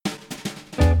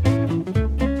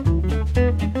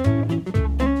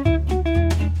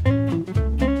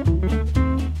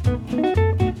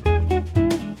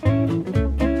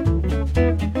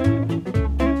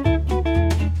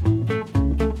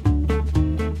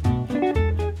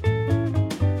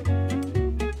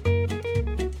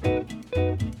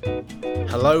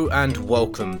Hello and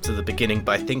welcome to the Beginning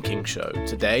by Thinking show.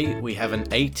 Today we have an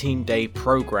 18-day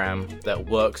program that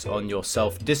works on your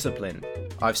self-discipline.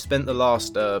 I've spent the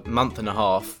last month and a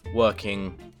half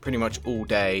working pretty much all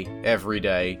day, every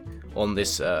day on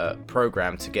this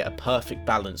program to get a perfect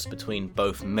balance between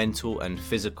both mental and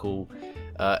physical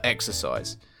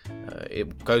exercise.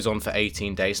 It goes on for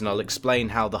 18 days and I'll explain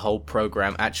how the whole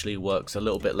program actually works a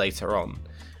little bit later on.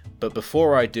 But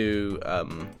before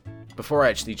I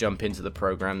actually jump into the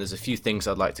program, there's a few things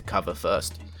I'd like to cover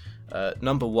first.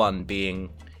 Number one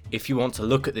being, if you want to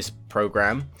look at this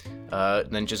program,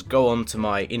 then just go on to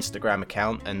my Instagram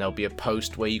account and there'll be a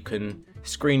post where you can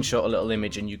screenshot a little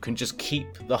image and you can just keep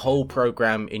the whole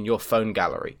program in your phone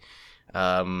gallery.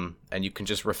 And you can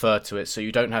just refer to it so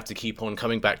you don't have to keep on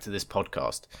coming back to this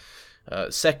podcast.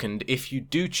 Second, if you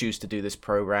do choose to do this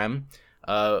program,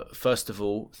 first of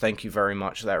all, thank you very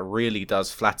much. That really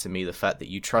does flatter me, the fact that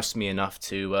you trust me enough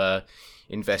to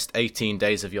invest 18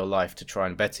 days of your life to try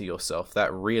and better yourself.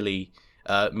 That really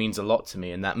means a lot to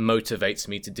me, and that motivates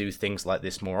me to do things like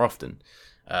this more often.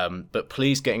 But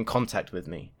please get in contact with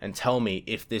me and tell me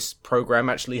if this program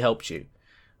actually helped you,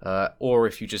 or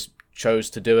if you just chose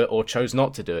to do it or chose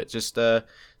not to do it. Just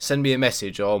send me a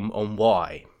message on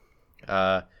why.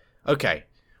 Okay,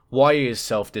 why is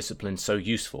self-discipline so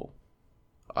useful?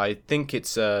 I think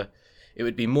it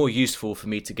would be more useful for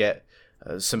me to get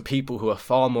some people who are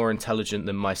far more intelligent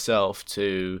than myself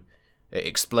to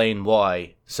explain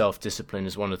why self-discipline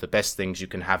is one of the best things you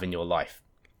can have in your life.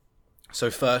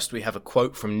 So first, we have a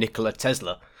quote from Nikola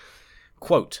Tesla.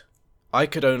 Quote, "I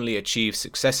could only achieve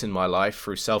success in my life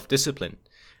through self-discipline,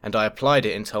 and I applied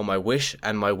it until my wish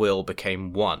and my will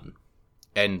became one."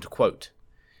 End quote.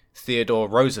 Theodore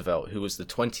Roosevelt, who was the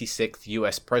 26th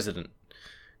US president.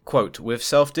 Quote, "With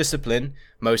self-discipline,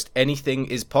 most anything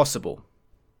is possible."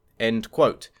 End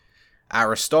quote.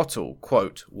 Aristotle,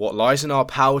 quote, "What lies in our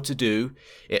power to do,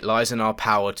 it lies in our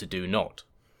power to do not."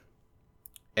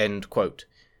 End quote.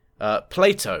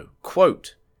 Plato,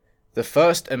 quote, "The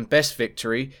first and best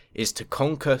victory is to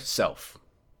conquer self."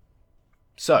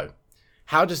 So,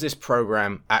 how does this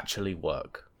program actually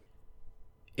work?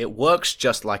 It works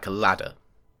just like a ladder.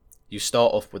 You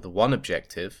start off with one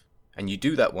objective, and you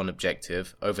do that one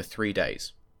objective over 3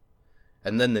 days.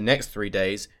 And then the next 3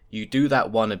 days, you do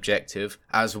that one objective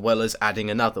as well as adding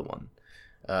another one.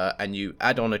 And you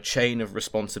add on a chain of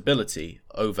responsibility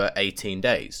over 18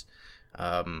 days.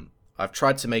 I've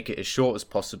tried to make it as short as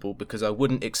possible because I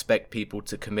wouldn't expect people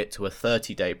to commit to a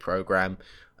 30-day program,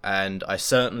 and I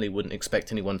certainly wouldn't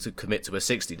expect anyone to commit to a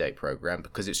 60-day program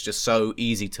because it's just so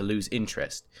easy to lose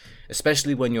interest.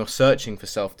 Especially when you're searching for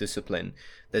self-discipline,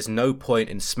 there's no point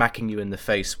in smacking you in the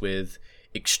face with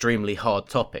extremely hard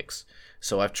topics.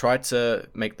 So I've tried to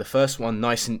make the first one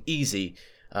nice and easy,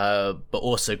 but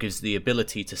also gives the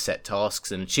ability to set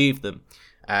tasks and achieve them,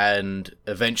 and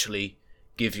eventually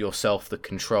give yourself the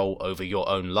control over your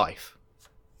own life.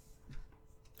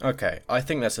 Okay, I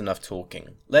think that's enough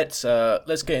talking. Let's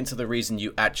get into the reason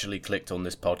you actually clicked on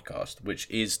this podcast, which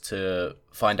is to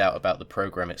find out about the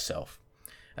program itself.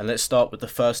 And let's start with the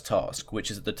first task,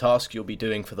 which is the task you'll be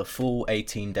doing for the full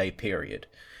 18-day period.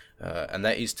 And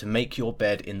that is to make your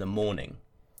bed in the morning.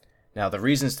 Now, the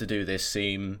reasons to do this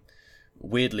seem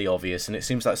weirdly obvious, and it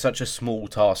seems like such a small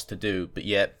task to do, but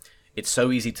yet it's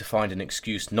so easy to find an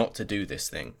excuse not to do this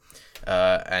thing.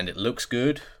 And it looks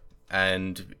good,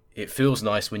 and it feels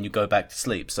nice when you go back to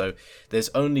sleep. So there's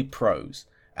only pros.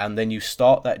 And then you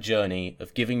start that journey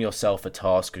of giving yourself a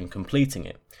task and completing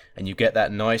it. And you get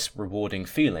that nice, rewarding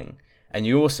feeling. And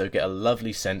you also get a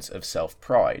lovely sense of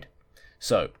self-pride.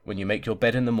 So when you make your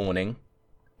bed in the morning,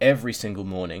 every single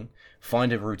morning,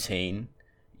 find a routine,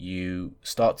 you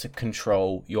start to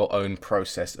control your own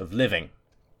process of living.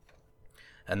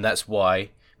 And that's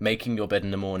why making your bed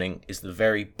in the morning is the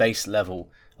very base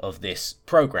level of this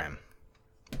program.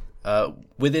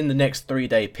 Within the next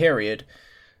 3-day period,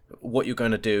 what you're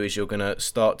going to do is you're going to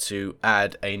start to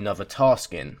add another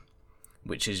task in,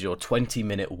 which is your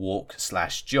 20-minute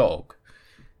walk/jog.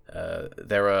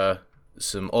 There are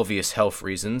some obvious health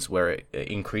reasons where it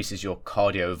increases your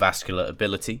cardiovascular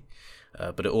ability,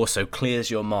 but it also clears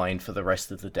your mind for the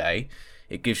rest of the day.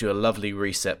 It gives you a lovely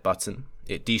reset button.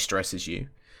 It de-stresses you.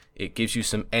 It gives you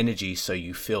some energy so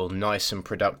you feel nice and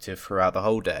productive throughout the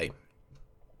whole day.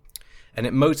 And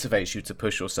it motivates you to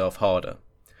push yourself harder.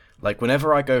 Like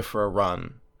whenever I go for a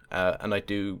run and I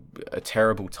do a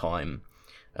terrible time,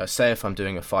 say if I'm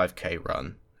doing a 5k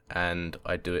run and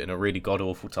I do it in a really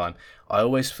god-awful time, I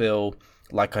always feel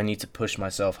like I need to push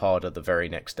myself harder the very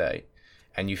next day.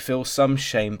 And you feel some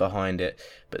shame behind it,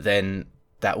 but then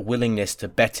that willingness to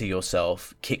better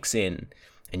yourself kicks in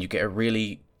and you get a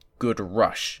really good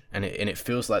rush, and it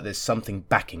feels like there's something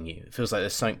backing you. It feels like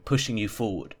there's something pushing you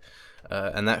forward,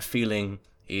 and that feeling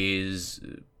is,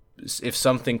 if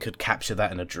something could capture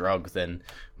that in a drug, then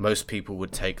most people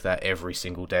would take that every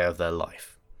single day of their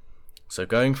life. So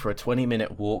going for a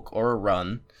 20-minute walk or a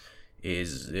run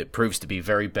it proves to be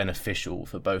very beneficial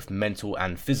for both mental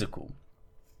and physical.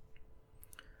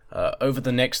 Over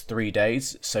the next 3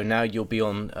 days, so now you'll be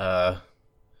on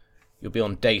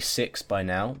day 6 by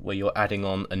now, where you're adding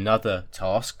on another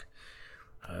task.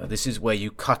 This is where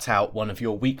you cut out one of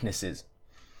your weaknesses.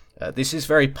 This is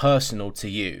very personal to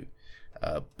you,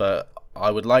 but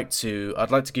I'd like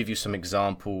to give you some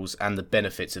examples and the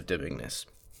benefits of doing this.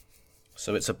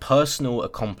 So it's a personal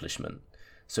accomplishment.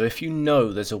 So if you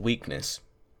know there's a weakness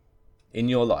in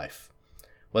your life,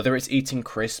 whether it's eating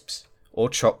crisps or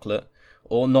chocolate,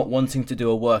 or not wanting to do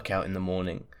a workout in the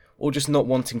morning, or just not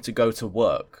wanting to go to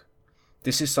work,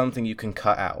 this is something you can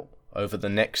cut out over the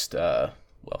next, how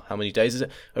many days is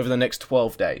it? Over the next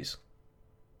 12 days.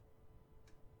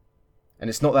 And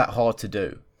it's not that hard to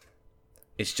do.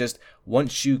 It's just,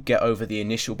 once you get over the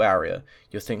initial barrier,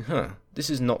 you'll think, this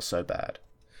is not so bad.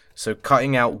 So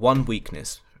cutting out one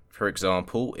weakness, for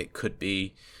example, it could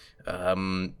be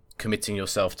committing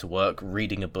yourself to work,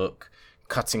 reading a book,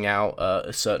 cutting out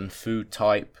a certain food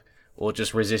type, or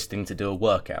just resisting to do a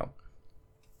workout.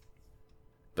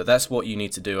 But that's what you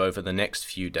need to do over the next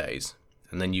few days,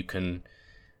 and then you can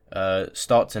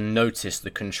start to notice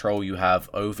the control you have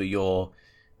over your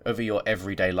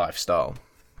everyday lifestyle.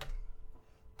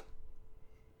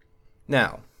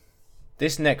 Now,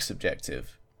 this next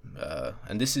objective,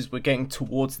 and we're getting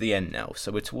towards the end now,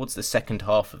 so we're towards the second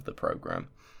half of the program.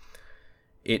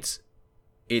 It's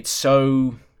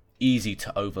so easy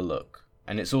to overlook,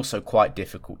 and it's also quite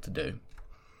difficult to do.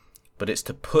 But it's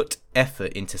to put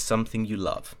effort into something you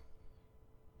love.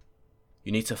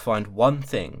 You need to find one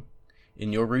thing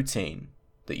in your routine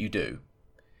that you do,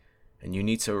 and you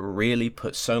need to really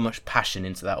put so much passion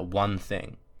into that one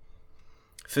thing.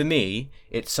 For me,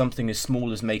 it's something as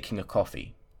small as making a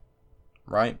coffee,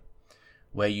 right?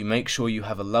 Where you make sure you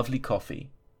have a lovely coffee.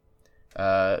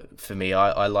 For me,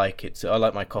 I like it. I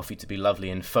like my coffee to be lovely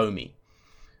and foamy.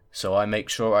 So I make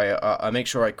sure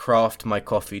I craft my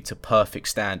coffee to perfect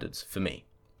standards for me.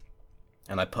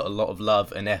 And I put a lot of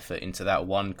love and effort into that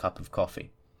one cup of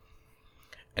coffee.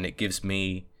 And it gives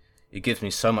me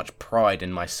so much pride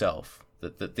in myself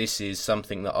that this is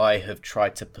something that I have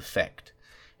tried to perfect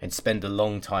and spend a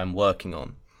long time working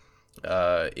on.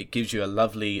 It gives you a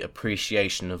lovely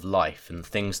appreciation of life and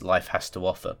things life has to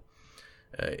offer.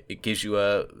 It gives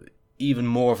you even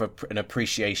more of an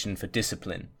appreciation for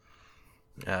discipline.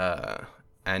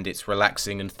 And it's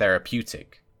relaxing and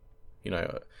therapeutic.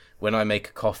 When I make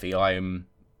a coffee, I'm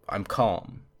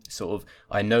calm. Sort of,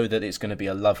 I know that it's going to be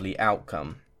a lovely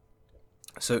outcome.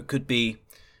 So it could be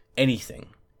anything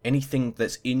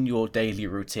that's in your daily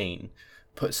routine.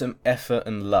 Put some effort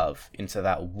and love into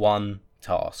that one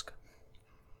task.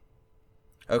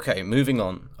 Okay, moving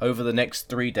on. Over the next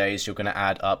 3 days, you're going to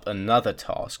add up another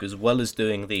task, as well as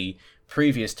doing the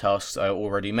previous tasks I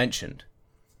already mentioned.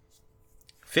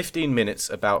 15 minutes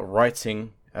of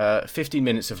writing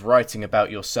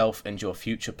about yourself and your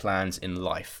future plans in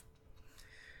life.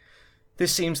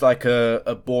 This seems like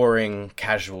a boring,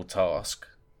 casual task,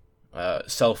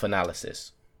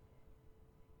 self-analysis.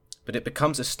 But it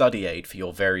becomes a study aid for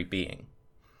your very being.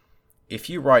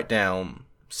 If you write down,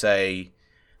 say,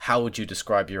 how would you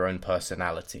describe your own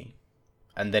personality,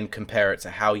 and then compare it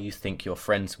to how you think your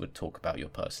friends would talk about your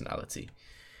personality,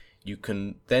 you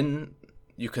can then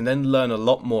learn a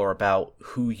lot more about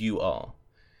who you are,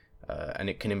 and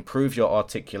it can improve your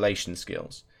articulation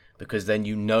skills, because then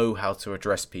you know how to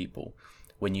address people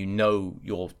when you know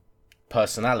your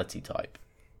personality type.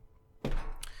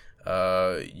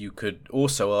 You could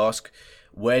also ask,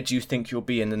 where do you think you'll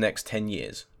be in the next 10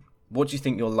 years? What do you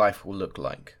think your life will look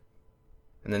like?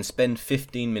 And then spend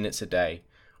 15 minutes a day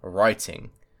writing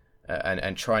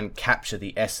and try and capture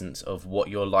the essence of what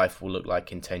your life will look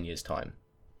like in 10 years' time.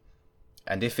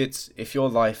 And if your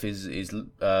life is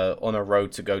on a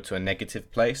road to go to a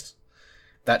negative place,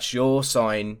 that's your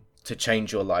sign to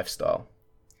change your lifestyle.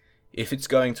 If it's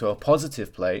going to a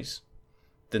positive place,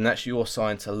 then that's your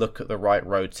sign to look at the right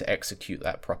road to execute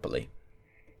that properly.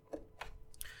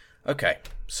 Okay,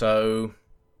 so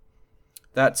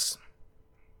that's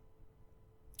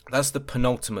the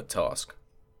penultimate task.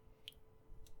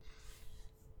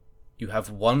 You have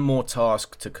one more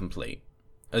task to complete,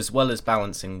 as well as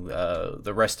balancing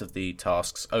the rest of the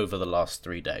tasks over the last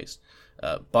 3 days.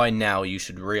 By now, you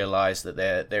should realize that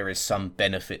there is some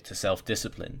benefit to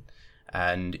self-discipline,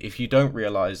 And if you don't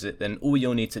realize it, then all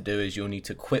you'll need to do is you'll need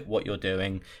to quit what you're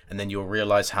doing, and then you'll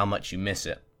realize how much you miss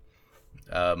it.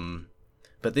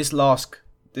 But this last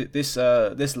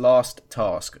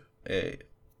task,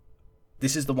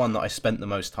 this is the one that I spent the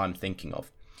most time thinking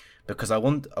of, because I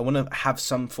want to have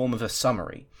some form of a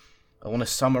summary. I want to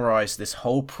summarize this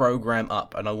whole program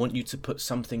up, and I want you to put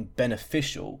something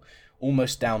beneficial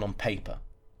almost down on paper.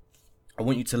 I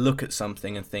want you to look at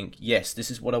something and think, yes, this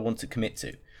is what I want to commit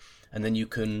to. And then you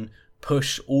can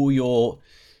push all your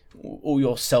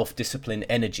self-discipline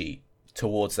energy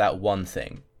towards that one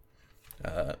thing.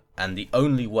 And the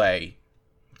only way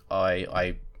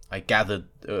I gathered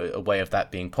a way of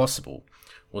that being possible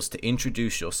was to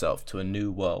introduce yourself to a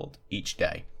new world each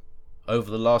day.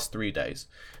 Over the last 3 days,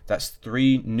 that's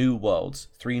 3 new worlds,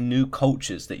 3 new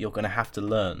cultures that you're going to have to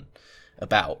learn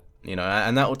about,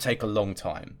 and that will take a long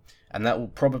time, and that will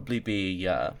probably be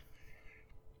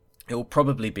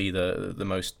the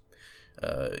most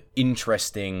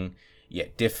interesting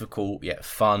yet difficult yet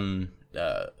fun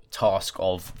task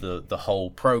of the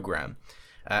whole program,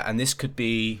 and this could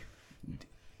be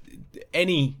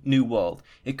any new world.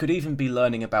 It could even be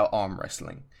learning about arm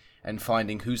wrestling and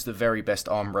finding who's the very best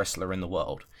arm wrestler in the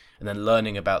world, and then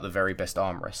learning about the very best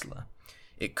arm wrestler.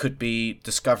 It could be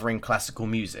discovering classical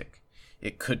music.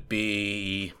 It could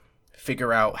be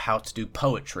figure out how to do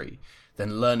poetry,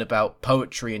 then learn about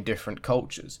poetry in different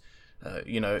cultures.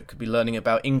 It could be learning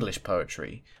about English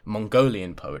poetry,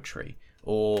 Mongolian poetry,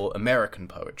 or American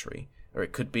poetry. Or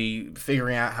it could be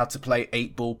figuring out how to play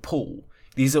 8-ball pool.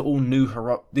 These are all new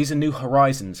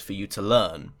horizons for you to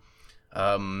learn.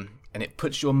 And it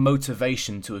puts your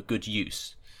motivation to a good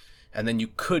use. And then you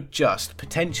could just,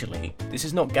 potentially, this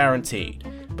is not guaranteed,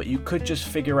 but you could just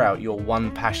figure out your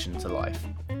one passion to life.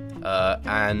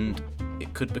 And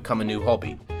it could become a new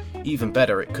hobby. Even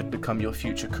better, it could become your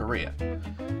future career.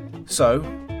 So,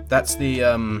 that's the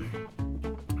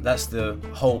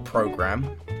whole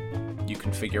program you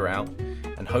can figure out.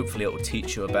 And hopefully it will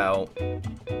teach you about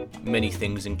many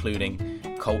things, including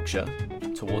culture,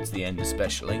 towards the end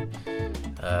especially.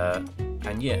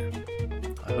 And yeah,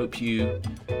 I hope you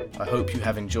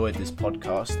have enjoyed this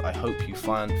podcast. I hope you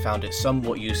found it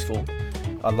somewhat useful.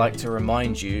 I'd like to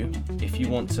remind you, if you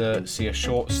want to see a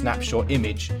short snapshot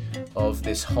image of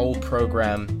this whole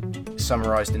program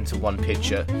summarized into one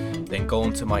picture, then go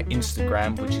onto my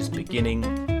Instagram, which is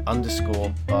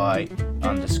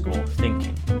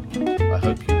beginning_by_thinking. I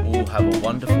hope you all have a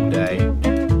wonderful day.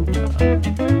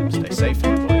 Stay safe,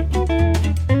 everybody.